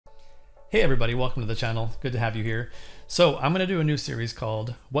Hey everybody, welcome to the channel. Good to have you here. So I'm going to do a new series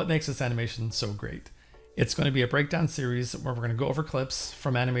called What Makes This Animation So Great. It's going to be a breakdown series where we're going to go over clips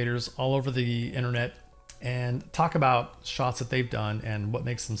from animators all over the internet and talk about shots that they've done and what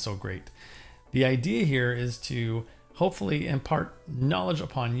makes them so great. The idea here is to hopefully impart knowledge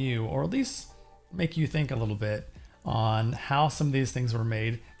upon you, or at least make you think a little bit on how some of these things were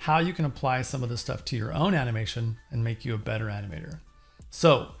made, how you can apply some of this stuff to your own animation and make you a better animator.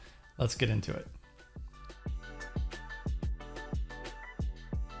 So let's get into it.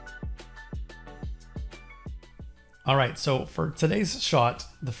 All right, so for today's shot,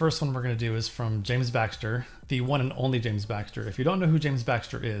 the first one we're going to do is from James Baxter, the one and only James Baxter. If you don't know who James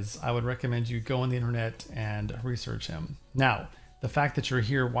Baxter is, I would recommend you go on the internet and research him. Now, the fact that you're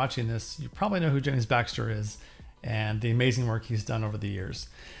here watching this, you probably know who James Baxter is and the amazing work he's done over the years.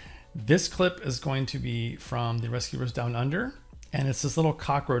 This clip is going to be from The Rescuers Down Under, and it's this little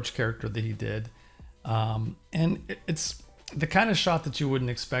cockroach character that he did. And it's the kind of shot that you wouldn't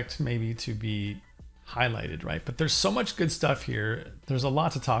expect maybe to be highlighted, right? But there's so much good stuff here. There's a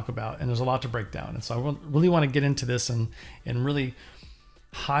lot to talk about and there's a lot to break down. And so I really want to get into this and really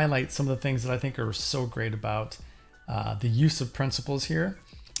highlight some of the things that I think are so great about the use of principles here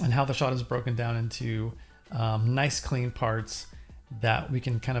and how the shot is broken down into nice, clean parts that we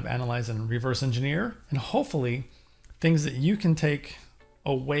can kind of analyze and reverse engineer, and hopefully things that you can take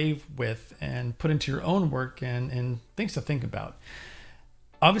away with and put into your own work and things to think about.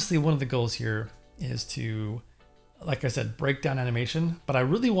 Obviously, one of the goals here is to, like I said, break down animation, but I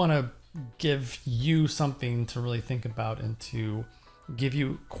really want to give you something to really think about and to give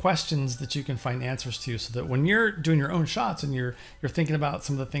you questions that you can find answers to, so that when you're doing your own shots and you're thinking about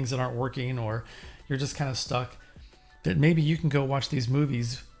some of the things that aren't working, or you're just kind of stuck, that maybe you can go watch these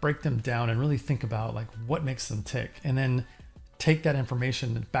movies, break them down and really think about like what makes them tick, and then take that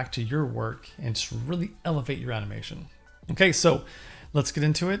information back to your work and just really elevate your animation. Okay, so let's get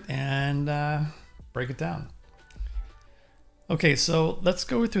into it and break it down. Okay, so let's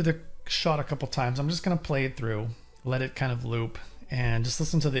go through the shot a couple times. I'm just gonna play it through, let it kind of loop, and just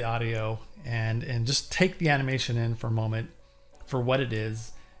listen to the audio and just take the animation in for a moment for what it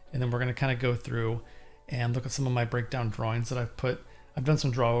is. And then we're gonna kind of go through and look at some of my breakdown drawings that I've put. I've done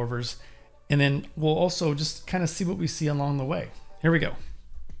some draw overs, and then we'll also just kind of see what we see along the way. Here we go.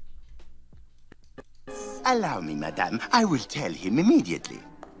 Allow me, madame. I will tell him immediately.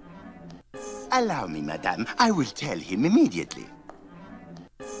 Allow me, madame. I will tell him immediately.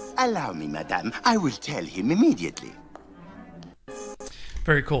 Allow me, madame. I will tell him immediately.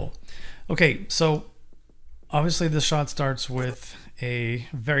 Very cool. Okay, so obviously this shot starts with a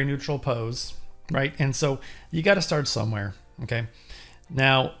very neutral pose, right? And so you got to start somewhere, okay?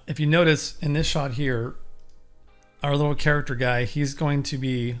 Now, if you notice in this shot here, our little character guy, he's going to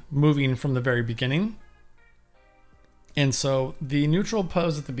be moving from the very beginning. And so the neutral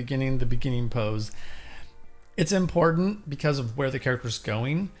pose at the beginning pose, it's important because of where the character's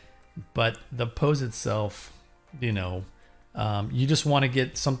going, but the pose itself, you know, you just want to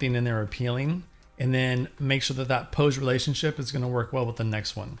get something in there appealing, and then make sure that that pose relationship is going to work well with the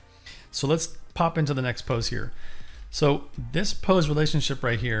next one. So let's pop into the next pose here. So this pose relationship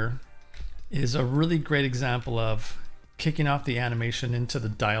right here is a really great example of kicking off the animation into the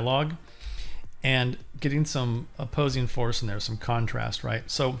dialogue and getting some opposing force in there, some contrast, right?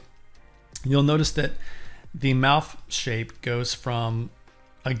 So you'll notice that the mouth shape goes from,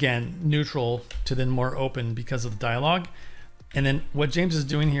 again, neutral to then more open because of the dialogue. And then what James is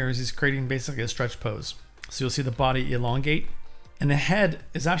doing here is he's creating basically a stretch pose. So you'll see the body elongate, and the head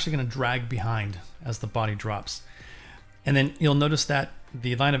is actually going to drag behind as the body drops. And then you'll notice that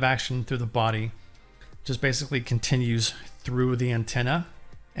the line of action through the body just basically continues through the antenna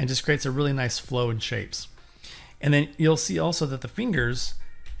and just creates a really nice flow in shapes. And then you'll see also that the fingers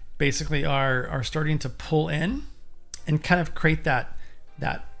basically are starting to pull in and kind of create that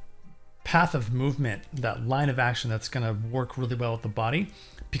path of movement, that line of action that's going to work really well with the body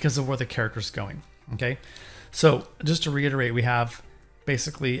because of where the character's going. Okay, so just to reiterate, we have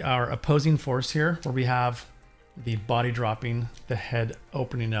basically our opposing force here, where we have the body dropping, the head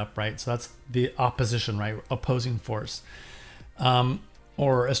opening up, right? So that's the opposition, right? Opposing force,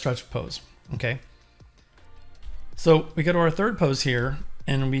 or a stretch pose. Okay, so we go to our third pose here,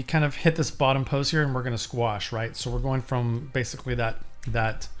 and we kind of hit this bottom pose here, and we're going to squash, right? So we're going from basically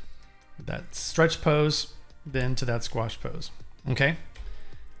that stretch pose then to that squash pose. Okay,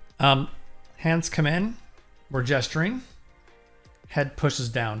 hands come in, we're gesturing, head pushes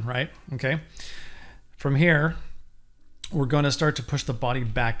down, right? Okay, from here we're going to start to push the body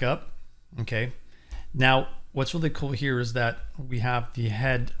back up. Okay, now what's really cool here is that we have the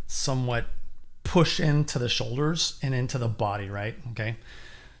head somewhat push into the shoulders and into the body, right? Okay.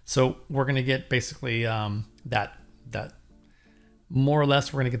 So we're going to get basically that more or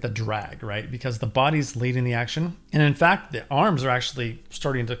less, we're going to get the drag, right? Because the body's leading the action. And in fact, the arms are actually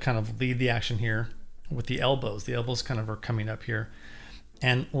starting to kind of lead the action here with the elbows. The elbows kind of are coming up here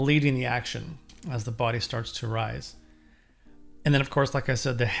and leading the action as the body starts to rise. And then of course, like I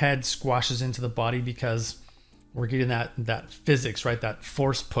said, the head squashes into the body because we're getting that physics, right? That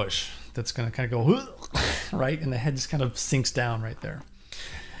force push that's going to kind of go, right? And the head just kind of sinks down right there.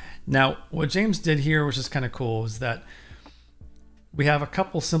 Now, what James did here, which is kind of cool, is that we have a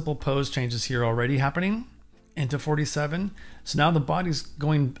couple simple pose changes here already happening into 47. So now the body's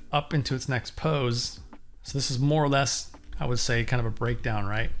going up into its next pose. So this is more or less, I would say, kind of a breakdown,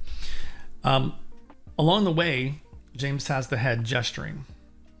 right? Along the way, James has the head gesturing,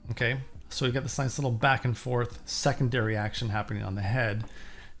 okay? So we got this nice little back and forth secondary action happening on the head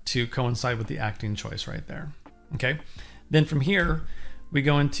to coincide with the acting choice right there, okay? Then from here, we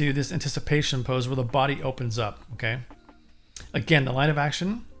go into this anticipation pose where the body opens up, okay? Again, the line of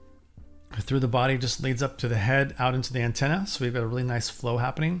action through the body just leads up to the head, out into the antenna. So we've got a really nice flow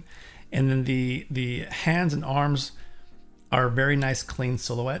happening. And then the hands and arms are very nice, clean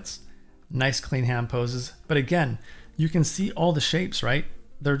silhouettes, nice, clean hand poses. But again, you can see all the shapes, right?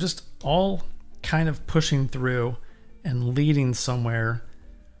 They're just all kind of pushing through and leading somewhere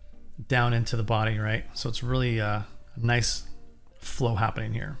down into the body, right? So it's really a nice flow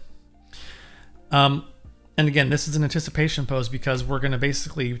happening here. And again, this is an anticipation pose because we're going to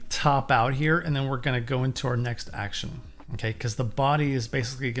basically top out here and then we're going to go into our next action, okay? Because the body is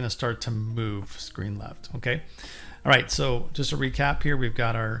basically going to start to move screen left, okay? All right, so just a recap here, we've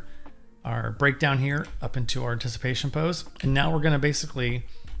got our breakdown here up into our anticipation pose. And now we're going to basically,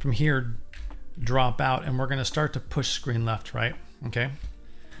 from here, drop out and we're going to start to push screen left, right? Okay.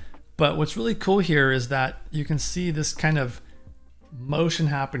 But what's really cool here is that you can see this kind of motion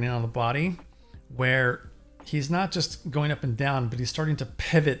happening on the body where he's not just going up and down, but he's starting to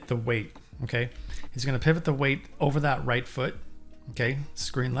pivot the weight, okay? He's going to pivot the weight over that right foot, okay?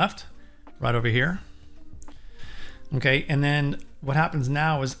 Screen left, right over here, okay? And then what happens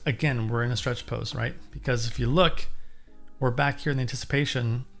now is, again, we're in a stretch pose, right? Because if you look, we're back here in the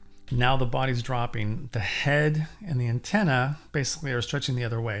anticipation. Now the body's dropping. The head and the antenna basically are stretching the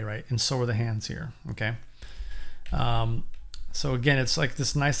other way, right? And so are the hands here, okay? So again, it's like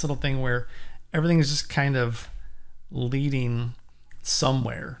this nice little thing where everything is just kind of leading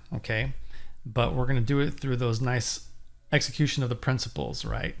somewhere, okay? But we're gonna do it through those nice execution of the principles,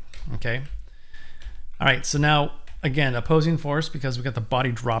 right? Okay. All right, so now, again, opposing force because we got the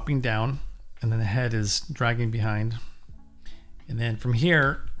body dropping down and then the head is dragging behind. And then from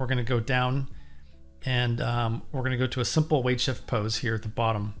here, we're gonna go down and we're gonna go to a simple weight shift pose here at the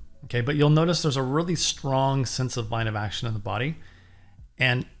bottom, okay? But you'll notice there's a really strong sense of line of action in the body.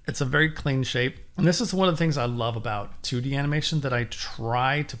 And it's a very clean shape. And this is one of the things I love about 2D animation that I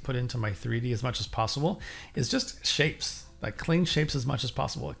try to put into my 3D as much as possible, is just shapes, like clean shapes as much as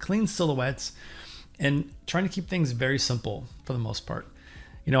possible, clean silhouettes, and trying to keep things very simple for the most part.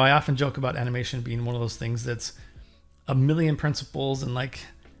 You know, I often joke about animation being one of those things that's a million principles and like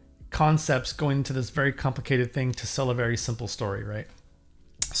concepts going into this very complicated thing to sell a very simple story, right?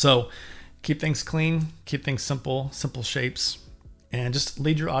 So keep things clean, keep things simple, simple shapes, and just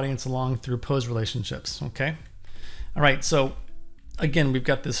lead your audience along through pose relationships, okay? All right, so again, we've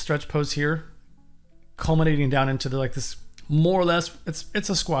got this stretch pose here, culminating down into the, like this, more or less, it's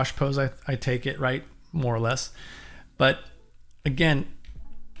a squash pose, I take it, right? More or less. But again,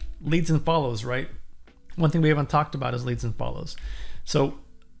 leads and follows, right? One thing we haven't talked about is leads and follows. So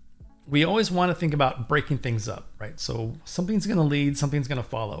we always want to think about breaking things up, right? So something's gonna lead, something's gonna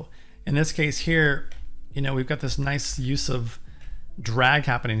follow. In this case here, you know, we've got this nice use of drag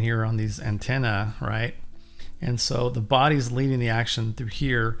happening here on these antenna, right? And so the body's leading the action through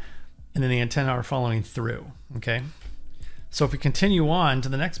here, and then the antenna are following through, okay? So if we continue on to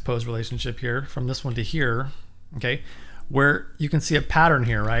the next pose relationship here, from this one to here, okay, where you can see a pattern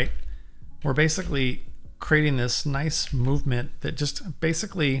here, right? We're basically creating this nice movement that just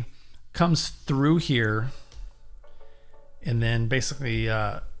basically comes through here and then basically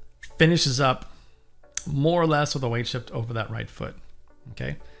finishes up more or less with a weight shift over that right foot,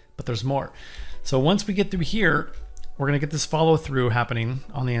 okay? But there's more. So once we get through here, we're gonna get this follow through happening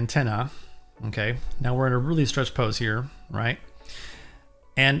on the antenna, okay? Now we're in a really stretched pose here, right?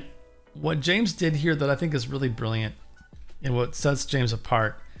 And what James did here that I think is really brilliant and what sets James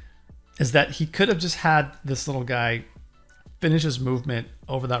apart is that he could have just had this little guy finish his movement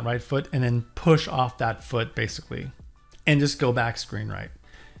over that right foot and then push off that foot basically and just go back screen right.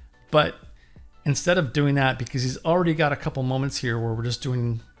 But instead of doing that, because he's already got a couple moments here where we're just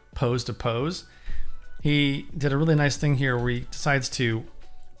doing pose to pose, he did a really nice thing here where he decides to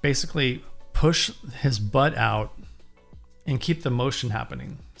basically push his butt out and keep the motion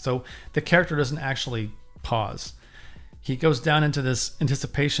happening. So the character doesn't actually pause. He goes down into this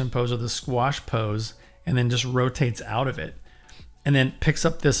anticipation pose or the squash pose and then just rotates out of it and then picks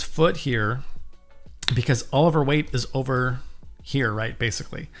up this foot here because all of her weight is over here, right?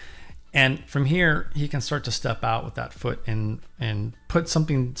 Basically. And from here, he can start to step out with that foot and put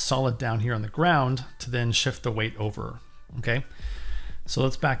something solid down here on the ground to then shift the weight over, okay? So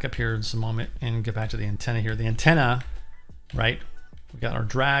let's back up here just a moment and get back to the antenna here. The antenna, right? We got our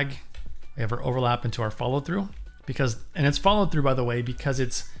drag, we have our overlap into our follow through and it's followed through, by the way, because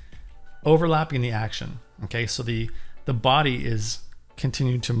it's overlapping the action, okay? So the body is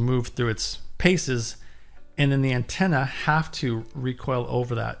continuing to move through its paces, and then the antenna have to recoil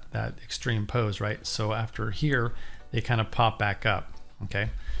over that extreme pose, right? So after here, they kind of pop back up,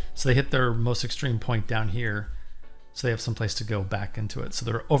 okay? So they hit their most extreme point down here, so they have some place to go back into it. So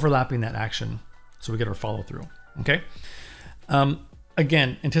they're overlapping that action, so we get our follow through, okay?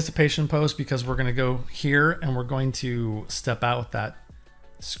 Again, anticipation pose, because we're gonna go here and we're going to step out with that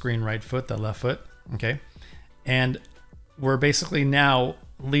screen right foot, that left foot, okay? And we're basically now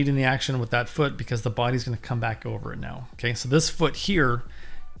leading the action with that foot because the body's going to come back over it now. Okay, so this foot here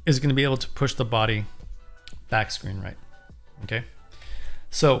is going to be able to push the body back screen right. Okay,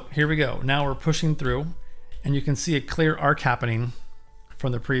 so here we go. Now we're pushing through and you can see a clear arc happening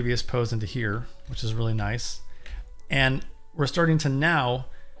from the previous pose into here, which is really nice. And we're starting to now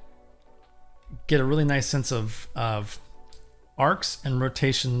get a really nice sense of arcs and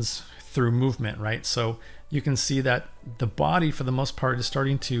rotations through movement, right? So you can see that the body, for the most part, is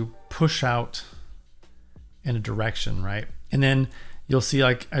starting to push out in a direction, right? And then you'll see,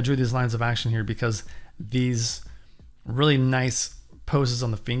 like, I drew these lines of action here because these really nice poses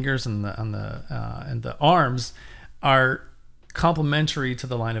on the fingers and the arms are complementary to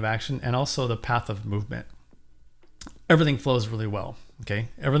the line of action and also the path of movement. Everything flows really well, okay?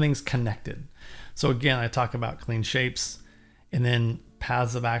 Everything's connected. So again, I talk about clean shapes, and then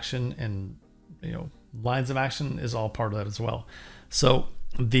paths of action and, you know, lines of action is all part of that as well. So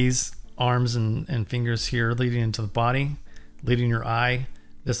these arms and fingers here leading into the body, leading your eye,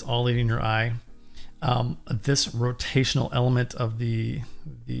 this all leading your eye. This rotational element of the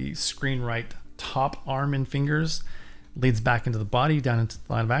screen right top arm and fingers leads back into the body, down into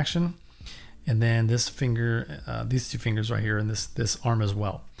the line of action. And then this finger, these two fingers right here, and this arm as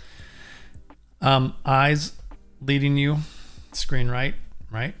well. Eyes leading you screen right,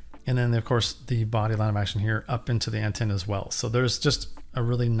 and then of course the body line of action here up into the antenna as well. So there's just a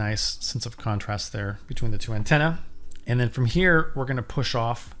really nice sense of contrast there between the two antenna. And then from here we're going to push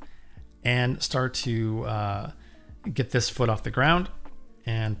off and start to get this foot off the ground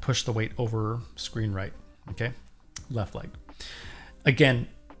and push the weight over screen right. Okay, left leg. Again,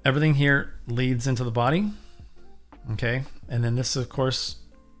 everything here leads into the body. Okay, and then this, of course,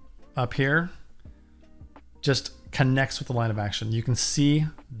 up here just connects with the line of action. You can see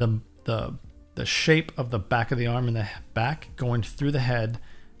the shape of the back of the arm and the back going through the head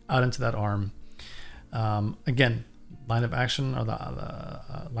out into that arm. Again, line of action, or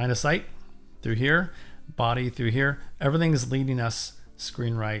the line of sight through here, body through here. Everything is leading us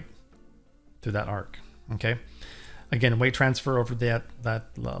screen right through that arc. Okay. Again, weight transfer over that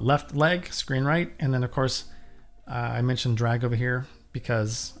left leg, screen right, and then of course I mentioned drag over here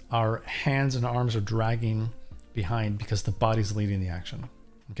because our hands and arms are dragging behind because the body's leading the action.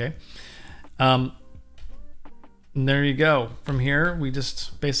 Okay. And there you go. From here, we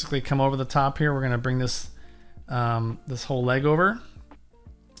just basically come over the top here. We're going to bring this this whole leg over,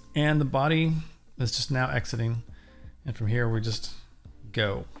 and the body is just now exiting. And from here, we just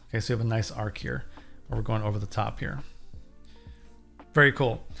go. Okay, so we have a nice arc here where we're going over the top here. Very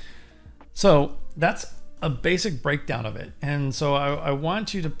cool. So that's a basic breakdown of it. And so I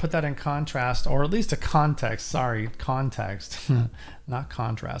want you to put that in contrast, or at least a context. Sorry, context, not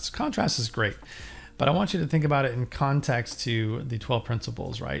contrast. Contrast is great, but I want you to think about it in context to the 12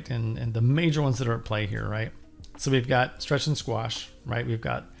 principles, right? And the major ones that are at play here, right? So we've got stretch and squash, right? We've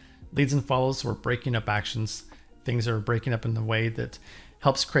got leads and follows. So we're breaking up actions. Things are breaking up in the way that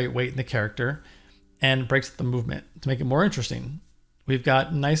helps create weight in the character and breaks up the movement to make it more interesting. We've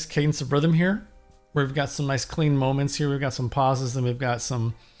got nice cadence of rhythm here. We've got some nice clean moments here. We've got some pauses, and we've got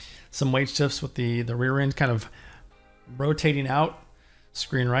some weight shifts with the rear end kind of rotating out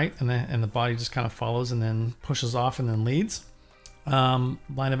screen right, and the body just kind of follows and then pushes off and then leads.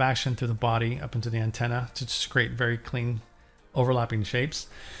 line of action through the body up into the antenna to just create very clean overlapping shapes.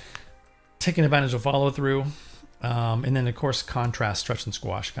 Taking advantage of follow through. And then of course, contrast, stretch and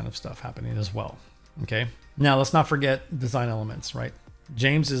squash kind of stuff happening as well. Okay. Now let's not forget design elements, right?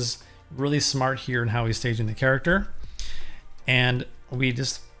 James is really smart here in how he's staging the character. And we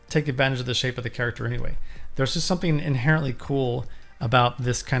just take advantage of the shape of the character anyway. There's just something inherently cool about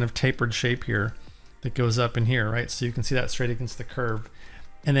this kind of tapered shape here that goes up in here, right? So you can see that straight against the curve,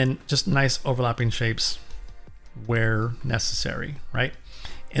 and then just nice overlapping shapes where necessary, right?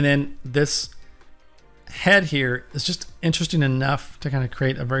 And then this head here is just interesting enough to kind of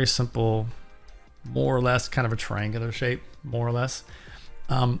create a very simple, more or less kind of a triangular shape, more or less.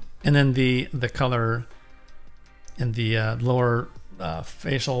 And then the color in the lower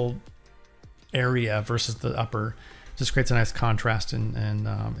facial area versus the upper just creates a nice contrast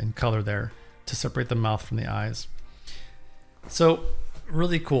in color there to separate the mouth from the eyes. So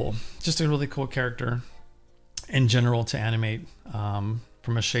really cool, just a really cool character in general to animate from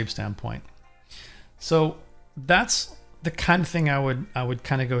a shape standpoint. So that's the kind of thing I would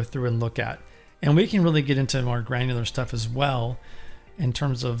kind of go through and look at, and we can really get into more granular stuff as well in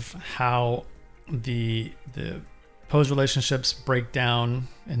terms of how the pose relationships break down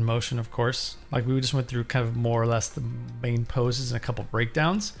in motion, of course. Like we just went through kind of more or less the main poses and a couple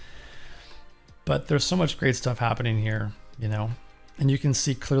breakdowns, but there's so much great stuff happening here, you know, and you can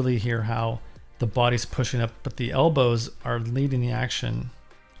see clearly here how the body's pushing up, but the elbows are leading the action.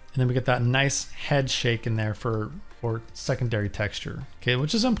 And then we get that nice head shake in there for secondary texture, okay,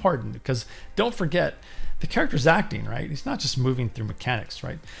 which is important because don't forget the character's acting, right? He's not just moving through mechanics,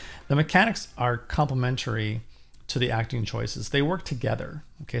 right? The mechanics are complementary to the acting choices. They work together,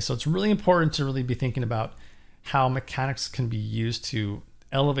 okay? So it's really important to really be thinking about how mechanics can be used to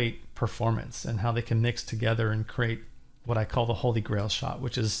elevate performance and how they can mix together and create what I call the holy grail shot,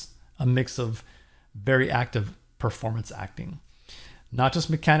 which is a mix of very active performance acting. Not just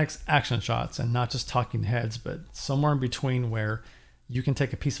mechanics action shots and not just talking heads, but somewhere in between where you can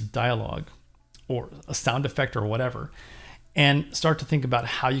take a piece of dialogue or a sound effect or whatever and start to think about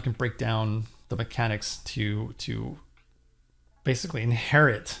how you can break down the mechanics to basically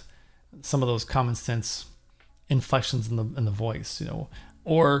inherit some of those common sense inflections in the voice, you know,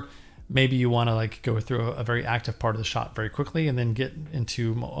 or maybe you want to like go through a very active part of the shot very quickly and then get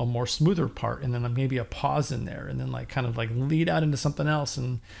into a more smoother part and then maybe a pause in there and then like kind of like lead out into something else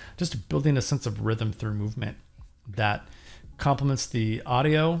and just building a sense of rhythm through movement that complements the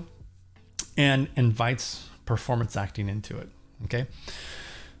audio and invites performance acting into it. Okay.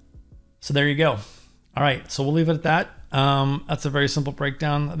 So there you go. All right. So we'll leave it at that. That's a very simple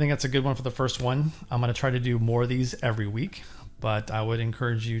breakdown. I think that's a good one for the first one. I'm going to try to do more of these every week, but I would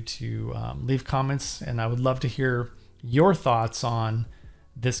encourage you to leave comments, and I would love to hear your thoughts on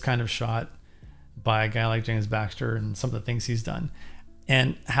this kind of shot by a guy like James Baxter and some of the things he's done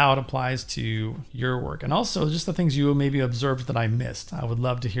and how it applies to your work. And also just the things you maybe observed that I missed. I would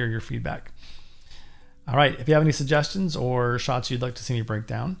love to hear your feedback. All right. If you have any suggestions or shots you'd like to see me break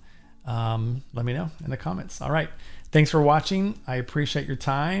down, let me know in the comments. All right. Thanks for watching. I appreciate your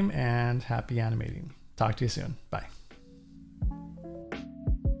time and happy animating. Talk to you soon. Bye.